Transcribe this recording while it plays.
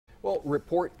Well,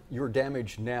 report your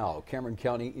damage now. Cameron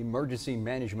County emergency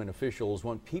management officials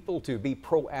want people to be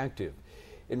proactive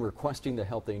in requesting the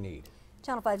help they need.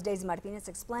 Channel 5's Daisy Martinez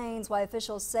explains why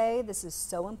officials say this is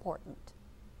so important.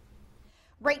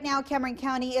 Right now, Cameron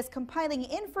County is compiling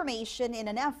information in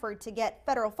an effort to get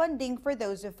federal funding for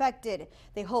those affected.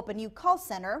 They hope a new call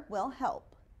center will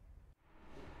help.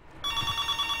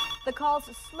 The calls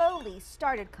slowly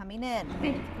started coming in.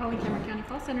 Thank you for calling Cameron County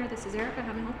Call Center. This is Erica.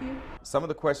 How may I help you? Some of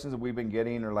the questions that we've been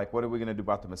getting are like, what are we going to do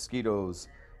about the mosquitoes?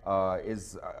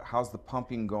 How's the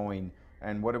pumping going?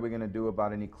 And what are we going to do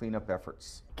about any cleanup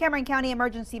efforts? Cameron County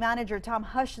Emergency Manager Tom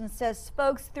Hutchins says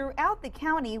folks throughout the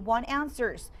county want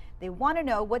answers. They want to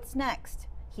know what's next.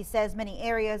 He says many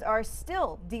areas are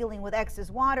still dealing with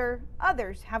excess water.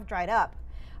 Others have dried up.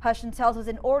 Hutchins tells us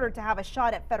in order to have a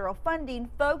shot at federal funding,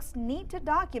 folks need to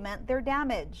document their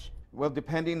damage. Well,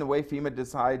 depending the way FEMA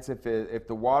decides, if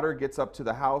the water gets up to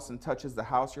the house and touches the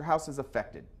house, your house is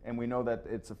affected, and we know that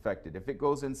it's affected. If it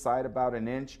goes inside about an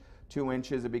inch, 2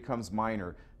 inches, it becomes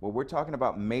minor. What we're talking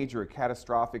about major,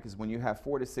 catastrophic, is when you have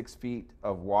 4 to 6 feet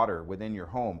of water within your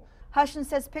home. Hutchins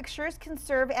says pictures can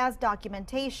serve as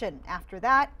documentation. After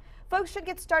that, folks should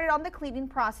get started on the cleaning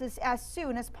process as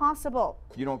soon as possible.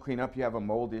 If you don't clean up, you have a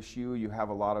mold issue, you have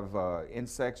a lot of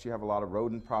insects, you have a lot of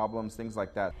rodent problems, things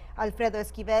like that. Alfredo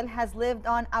Esquivel has lived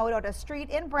on Aurora Street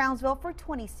in Brownsville for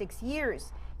 26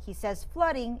 years. He says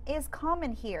flooding is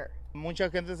common here. Mucha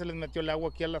gente se les metió el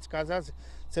agua aquí a las casas,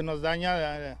 se nos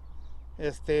daña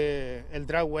el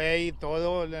driveway y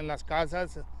todo en las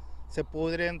casas, se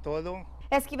pudren todo.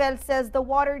 Esquivel says the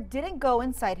water didn't go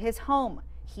inside his home.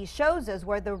 He shows us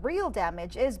where the real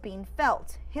damage is being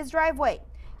felt, his driveway.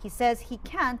 He says he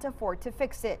can't afford to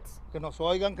fix it. Que nos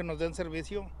oigan, que nos den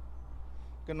servicio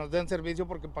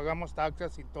porque pagamos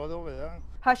taxas y todo, ¿verdad?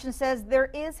 Hutchins says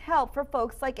there is help for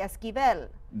folks like Esquivel.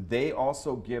 They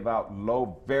also give out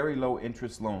very low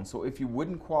interest loans. So if you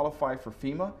wouldn't qualify for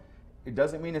FEMA, it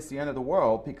doesn't mean it's the end of the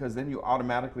world, because then you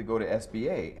automatically go to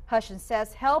SBA. Hutchins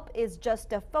says help is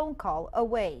just a phone call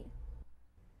away.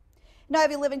 Now,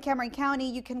 if you live in Cameron County,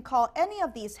 you can call any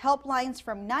of these helplines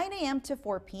from 9 a.m. to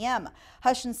 4 p.m.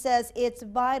 Hutchins says it's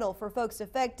vital for folks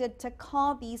affected to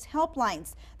call these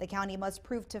helplines. The county must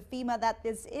prove to FEMA that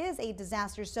this is a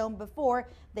disaster zone before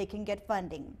they can get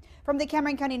funding. From the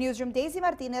Cameron County Newsroom, Daisy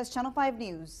Martinez, Channel 5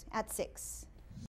 News at 6.